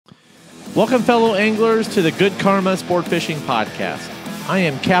Welcome, fellow anglers, to the Good Karma Sport Fishing Podcast. I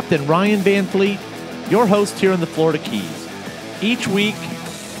am Captain Ryan Van Fleet, your host here in the Florida Keys. Each week,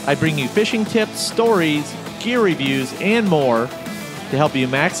 I bring you fishing tips, stories, gear reviews, and more to help you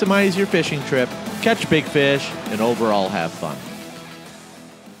maximize your fishing trip, catch big fish, and overall have fun.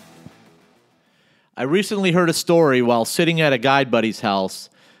 I recently heard a story while sitting at a guide buddy's house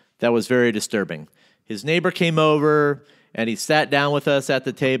that was very disturbing. His neighbor came over, and he sat down with us at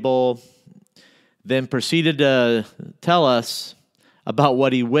the table, then proceeded to tell us about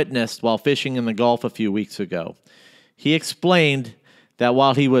what he witnessed while fishing in the Gulf a few weeks ago. He explained that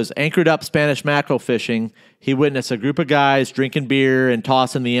while he was anchored up Spanish mackerel fishing, he witnessed a group of guys drinking beer and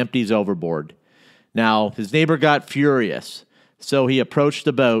tossing the empties overboard. Now, his neighbor got furious, so he approached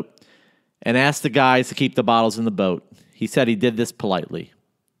the boat and asked the guys to keep the bottles in the boat. He said he did this politely.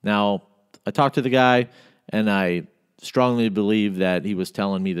 Now, I talked to the guy, and I strongly believe that he was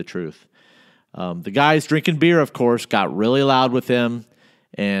telling me the truth. The guys drinking beer, of course, got really loud with him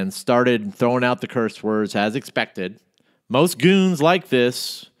and started throwing out the curse words as expected. Most goons like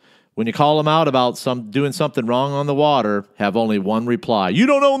this, when you call them out about doing something wrong on the water, have only one reply. You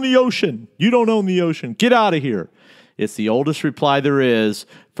don't own the ocean. You don't own the ocean. Get out of here. It's the oldest reply there is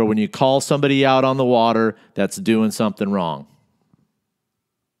for when you call somebody out on the water that's doing something wrong.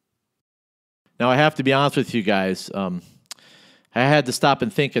 Now, I have to be honest with you guys. I had to stop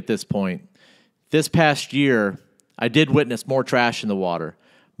and think at this point. This past year, I did witness more trash in the water.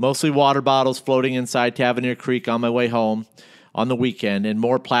 Mostly water bottles floating inside Tavernier Creek on my way home on the weekend, and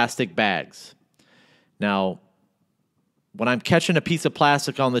more plastic bags. Now, when I'm catching a piece of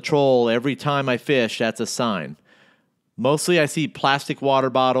plastic on the troll every time I fish, that's a sign. Mostly I see plastic water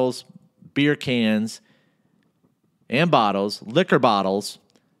bottles, beer cans, and bottles, liquor bottles,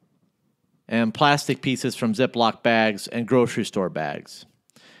 and plastic pieces from Ziploc bags and grocery store bags.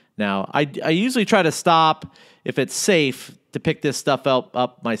 Now, I usually try to stop if it's safe to pick this stuff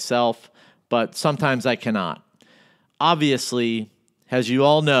up myself, but sometimes I cannot. Obviously, as you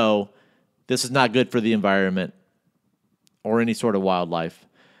all know, this is not good for the environment or any sort of wildlife.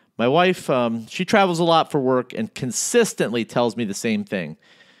 My wife, she travels a lot for work and consistently tells me the same thing.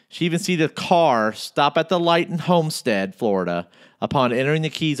 She even sees a car stop at the light in Homestead, Florida. Upon entering the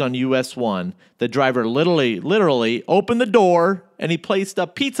Keys on US 1, the driver literally opened the door and he placed a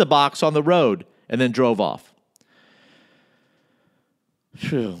pizza box on the road and then drove off.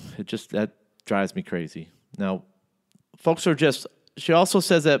 Phew, that drives me crazy. Now, she also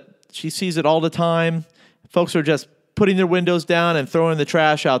says that she sees it all the time. Folks are just putting their windows down and throwing the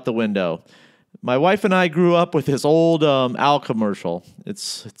trash out the window. My wife and I grew up with this old owl commercial.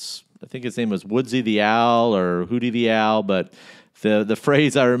 I think his name was Woodsy the Owl or Hootie the Owl, but the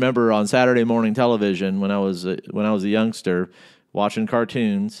phrase I remember on Saturday morning television when I was a youngster watching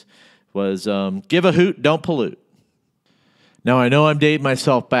cartoons was "Give a hoot, don't pollute." Now I know I'm dating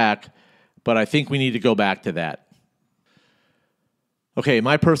myself back, but I think we need to go back to that. Okay,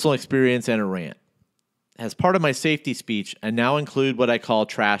 my personal experience and a rant. As part of my safety speech, I now include what I call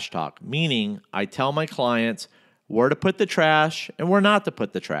trash talk, meaning I tell my clients where to put the trash and where not to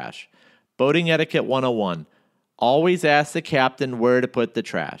put the trash. Boating etiquette 101. Always ask the captain where to put the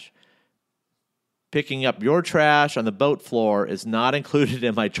trash. Picking up your trash on the boat floor is not included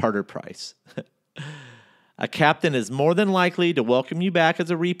in my charter price. A captain is more than likely to welcome you back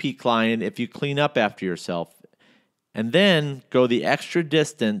as a repeat client if you clean up after yourself, and then go the extra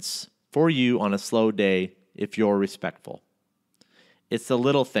distance for you on a slow day if you're respectful. It's the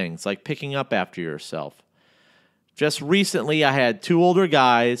little things like picking up after yourself. Just recently, I had two older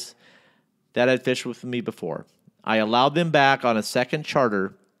guys that had fished with me before. I allowed them back on a second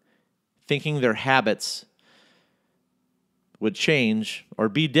charter, thinking their habits would change or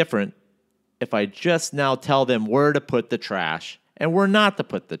be different if I just now tell them where to put the trash and where not to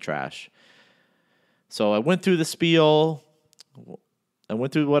put the trash. So I went through the spiel. I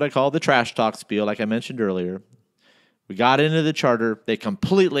went through what I call the trash talk spiel, like I mentioned earlier. We got into the charter. They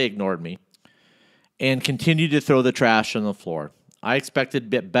completely ignored me and continued to throw the trash on the floor. I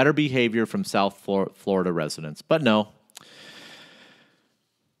expected better behavior from South Florida residents, but no.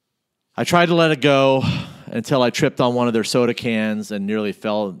 I tried to let it go until I tripped on one of their soda cans and nearly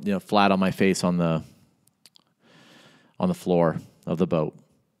fell, flat on my face on the floor of the boat.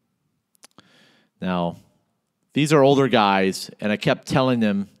 Now, these are older guys, and I kept telling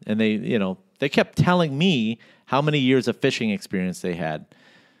them, and they kept telling me how many years of fishing experience they had.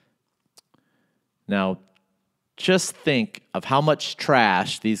 Now, just think of how much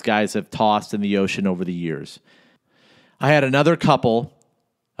trash these guys have tossed in the ocean over the years. I had another couple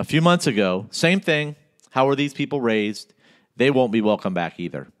a few months ago. Same thing. How were these people raised? They won't be welcome back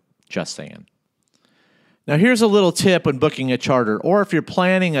either. Just saying. Now here's a little tip when booking a charter, or if you're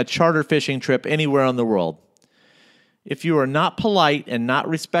planning a charter fishing trip anywhere in the world. If you are not polite and not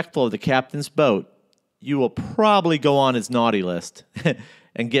respectful of the captain's boat, you will probably go on his naughty list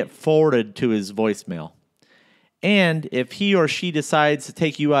and get forwarded to his voicemail. And if he or she decides to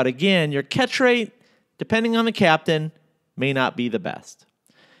take you out again, your catch rate, depending on the captain, may not be the best.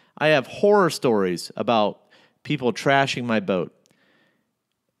 I have horror stories about people trashing my boat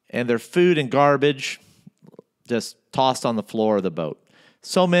and their food and garbage just tossed on the floor of the boat.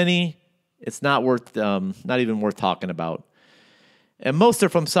 So many, it's not even worth talking about. And most are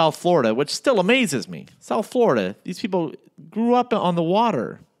from South Florida, which still amazes me. South Florida, these people grew up on the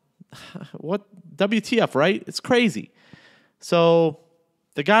water. What WTF, right? It's crazy. So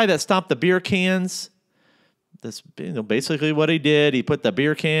the guy that stomped the beer cans, that's basically what he did. He put the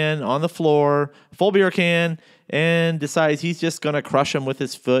beer can on the floor, full beer can, and decides he's just going to crush him with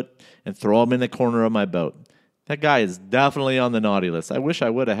his foot and throw him in the corner of my boat. That guy is definitely on the naughty list. I wish I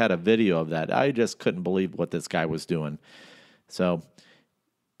would have had a video of that. I just couldn't believe what this guy was doing. So,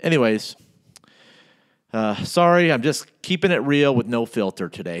 anyways, sorry, I'm just keeping it real with no filter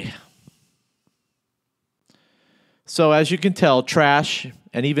today. So, as you can tell, trash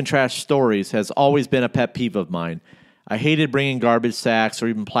and even trash stories has always been a pet peeve of mine. I hated bringing garbage sacks or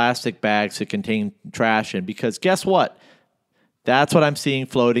even plastic bags to contain trash in because guess what? That's what I'm seeing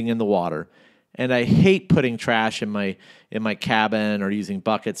floating in the water. And I hate putting trash in my cabin or using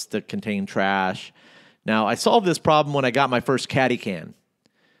buckets to contain trash. Now, I solved this problem when I got my first Caddycan.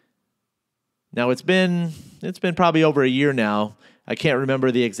 Now, it's been probably over a year now. I can't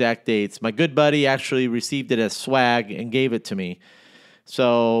remember the exact dates. My good buddy actually received it as swag and gave it to me.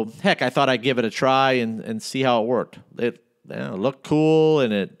 So, heck, I thought I'd give it a try and see how it worked. It looked cool,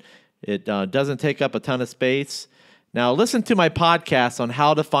 and it doesn't take up a ton of space. Now, listen to my podcast on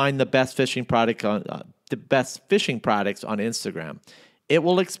how to find the best fishing products on Instagram. It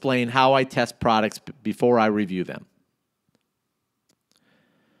will explain how I test products before I review them.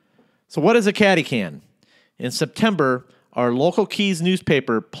 So, what is a Caddycan? In September, our local Keys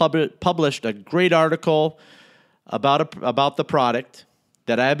newspaper published a great article about the product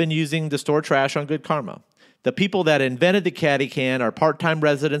that I have been using to store trash on Good Karma. The people that invented the Caddycan are part-time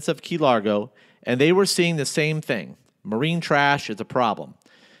residents of Key Largo, and they were seeing the same thing. Marine trash is a problem.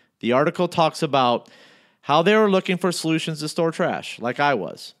 The article talks about how they were looking for solutions to store trash, like I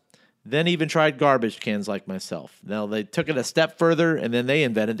was. Then even tried garbage cans like myself. Now, they took it a step further, and then they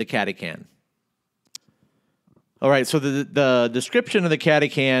invented the Caddycan. All right, so the description of the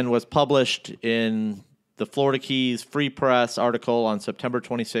Caddycan was published in the Florida Keys Free Press article on September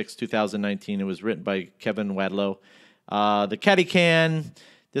 26, 2019. It was written by Kevin Wadlow. The Caddycan,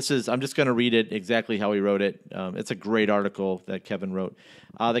 I'm just going to read it exactly how he wrote it. It's a great article that Kevin wrote.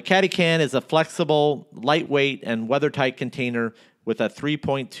 The Caddycan is a flexible, lightweight, and weathertight container with a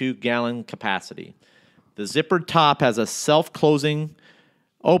 3.2-gallon capacity. The zippered top has a self-closing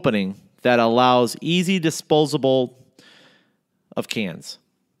opening that allows easy disposable of cans,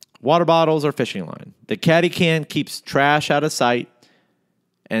 water bottles, or fishing line. The Caddycan keeps trash out of sight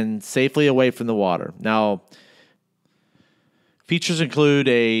and safely away from the water. Now, features include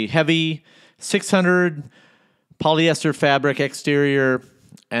a heavy 600 polyester fabric exterior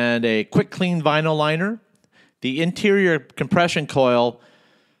and a quick clean vinyl liner. The interior compression coil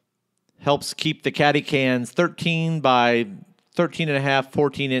helps keep the Caddycan's 13 by 13.5,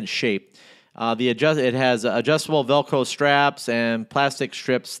 14-inch shape. It has adjustable Velcro straps and plastic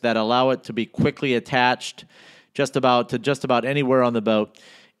strips that allow it to be quickly attached just about anywhere on the boat.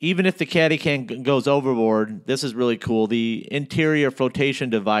 Even if the Caddycan goes overboard, this is really cool. The interior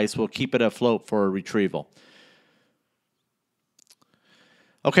floatation device will keep it afloat for a retrieval.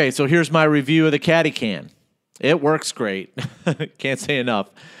 Okay, so here's my review of the Caddycan. It works great. Can't say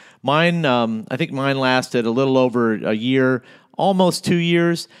enough. I think mine lasted a little over a year, almost 2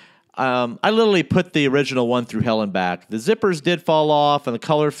 years. I literally put the original one through hell and back. The zippers did fall off and the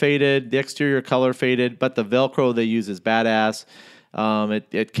color faded, the exterior color faded, but the Velcro they use is badass.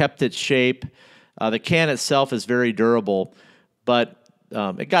 It kept its shape. The can itself is very durable, but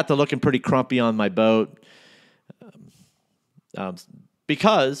it got to looking pretty crumpy on my boat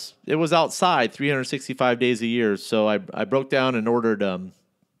because it was outside 365 days a year. So I broke down and ordered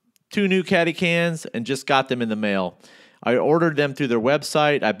 2 new Caddycans and just got them in the mail. I ordered them through their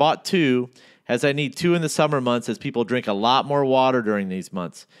website. I bought 2, as I need 2 in the summer months, as people drink a lot more water during these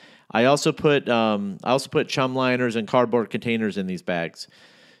months. I also put chum liners and cardboard containers in these bags,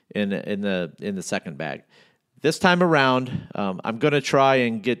 in the second bag. This time around, I'm going to try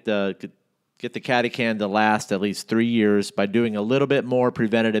and get get the Caddycan to last at least 3 years by doing a little bit more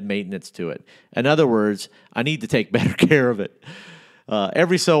preventative maintenance to it. In other words, I need to take better care of it.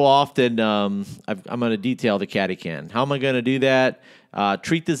 Every so often, I'm going to detail the Caddycan. How am I going to do that?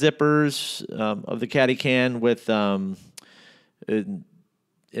 Treat the zippers of the Caddycan with,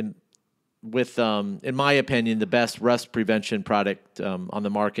 in my opinion, the best rust prevention product on the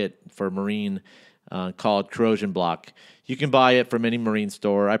market for marine called Corrosion Block. You can buy it from any marine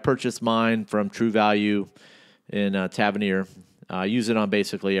store. I purchased mine from True Value in Tavernier. I use it on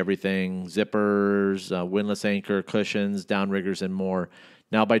basically everything: zippers, windlass anchor, cushions, downriggers, and more.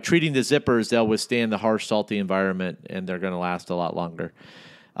 Now, by treating the zippers, they'll withstand the harsh, salty environment, and they're going to last a lot longer.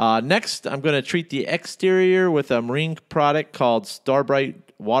 Next, I'm going to treat the exterior with a marine product called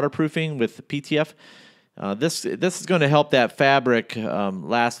Starbright Waterproofing with PTF. This is going to help that fabric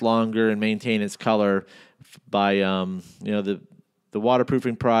last longer and maintain its color by the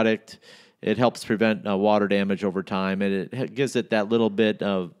waterproofing product. It helps prevent water damage over time, and it gives it that little bit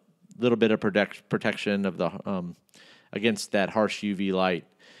of protection of the against that harsh UV light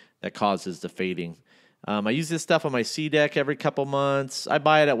that causes the fading. I use this stuff on my sea deck every couple months. I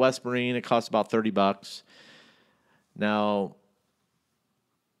buy it at West Marine. It costs about $30. Now,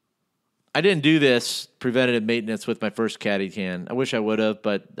 I didn't do this preventative maintenance with my first Caddycan. I wish I would have,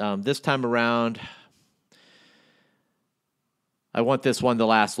 but this time around, I want this one to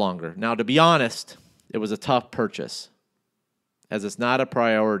last longer. Now, to be honest, it was a tough purchase, as it's not a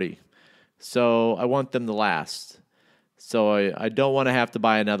priority. So I want them to last. So I don't want to have to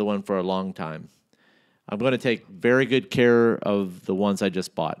buy another one for a long time. I'm going to take very good care of the ones I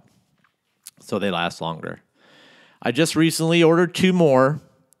just bought so they last longer. I just recently ordered 2 more.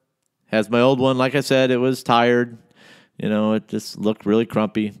 Has my old one, like I said, it was tired. It just looked really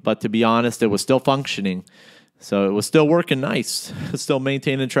crumpy. But to be honest, it was still functioning. So it was still working nice. Still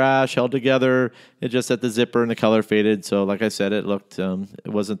maintaining trash, held together. It just that the zipper and the color faded. So like I said, it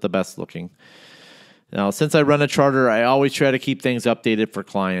wasn't the best looking. Now, since I run a charter, I always try to keep things updated for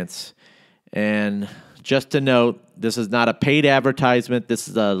clients. And just to note, this is not a paid advertisement. This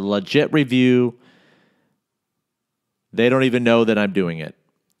is a legit review. They don't even know that I'm doing it.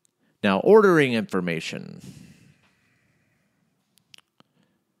 Now, ordering information.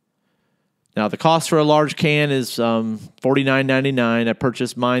 Now, the cost for a large can is $49.99. I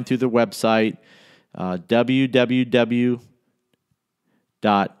purchased mine through the website,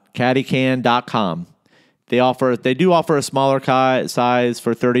 www.caddycan.com. They do offer a smaller size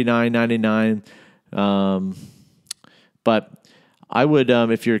for $39.99. But I would,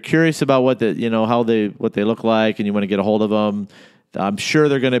 if you're curious about what they look like and you want to get a hold of them, I'm sure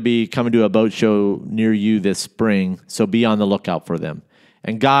they're going to be coming to a boat show near you this spring. So be on the lookout for them.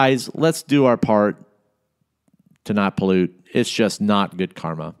 And guys, let's do our part to not pollute. It's just not good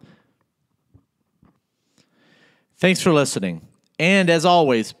karma. Thanks for listening. And as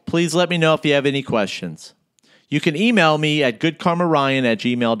always, please let me know if you have any questions. You can email me at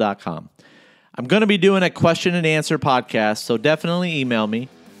goodkarmaryan@gmail.com. I'm going to be doing a question and answer podcast, so definitely email me.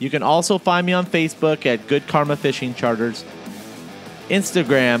 You can also find me on Facebook at Good Karma Fishing Charters,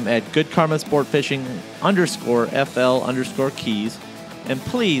 Instagram at goodkarmasportfishing_FL_keys. And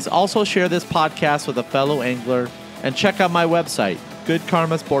please also share this podcast with a fellow angler and check out my website,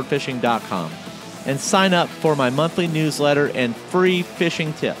 goodkarmasportfishing.com, and sign up for my monthly newsletter and free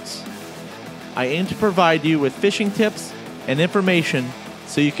fishing tips. I aim to provide you with fishing tips and information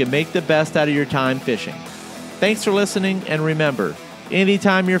so you can make the best out of your time fishing. Thanks for listening, and remember,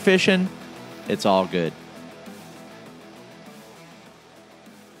 anytime you're fishing, it's all good.